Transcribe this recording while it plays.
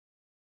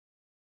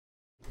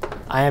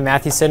I am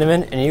Matthew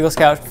Cinnamon, an Eagle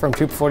Scout from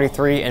Troop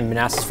 43 in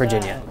Manassas,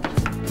 Virginia.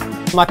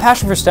 My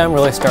passion for STEM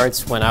really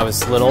starts when I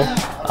was little.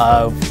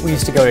 We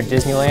used to go to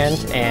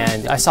Disneyland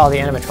and I saw the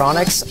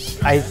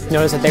animatronics. I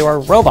noticed that they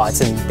were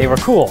robots and they were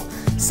cool.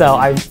 So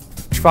I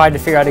tried to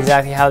figure out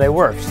exactly how they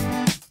worked.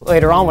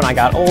 Later on, when I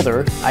got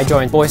older, I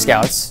joined Boy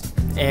Scouts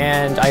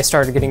and I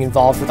started getting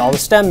involved with all the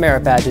STEM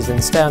merit badges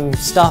and STEM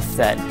stuff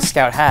that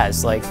Scout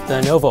has, like the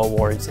Nova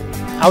Awards.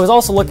 I was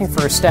also looking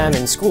for STEM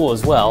in school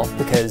as well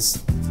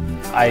because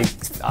I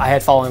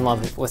had fallen in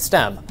love with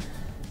STEM.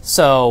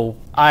 So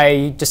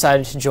I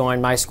decided to join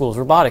my school's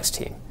robotics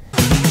team.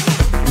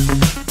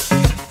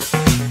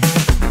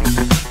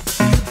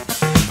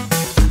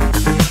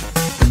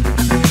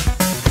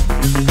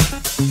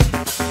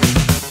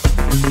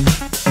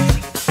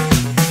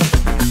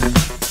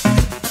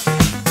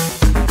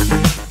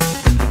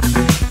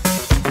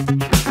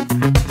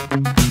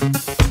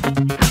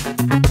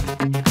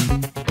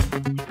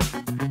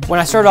 When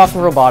I started off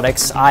in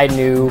robotics, I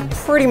knew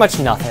pretty much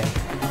nothing.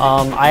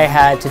 I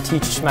had to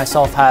teach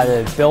myself how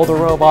to build a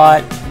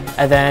robot,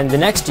 and then the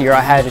next year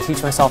I had to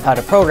teach myself how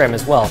to program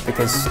as well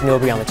because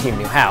nobody on the team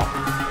knew how.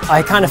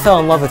 I kind of fell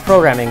in love with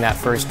programming that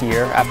first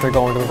year after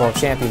going to the World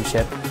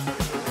Championship.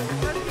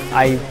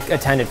 I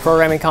attended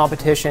programming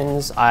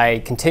competitions,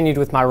 I continued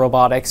with my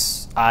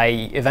robotics,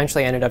 I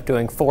eventually ended up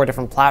doing 4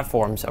 different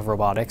platforms of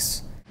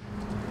robotics.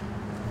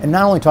 And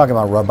not only talking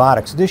about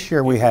robotics, this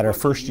year we had our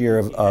first year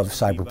of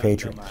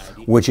CyberPatriot,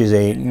 which is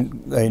a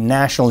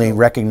nationally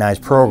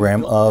recognized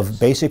program of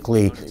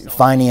basically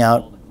finding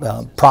out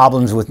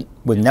problems with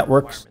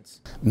networks.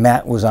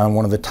 Matt was on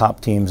one of the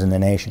top teams in the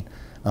nation.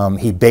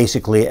 He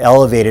basically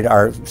elevated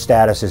our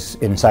status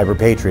in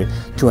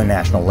CyberPatriot to a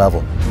national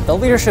level. The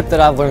leadership that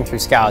I've learned through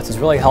Scouts has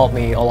really helped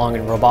me along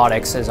in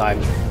robotics as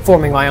I'm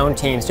forming my own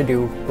teams to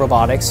do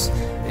robotics.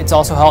 It's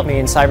also helped me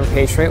in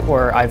CyberPatriot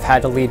where I've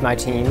had to lead my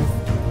team,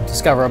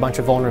 discover a bunch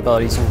of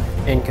vulnerabilities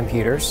in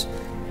computers,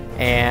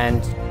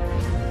 and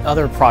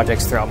other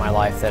projects throughout my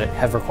life that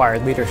have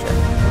required leadership.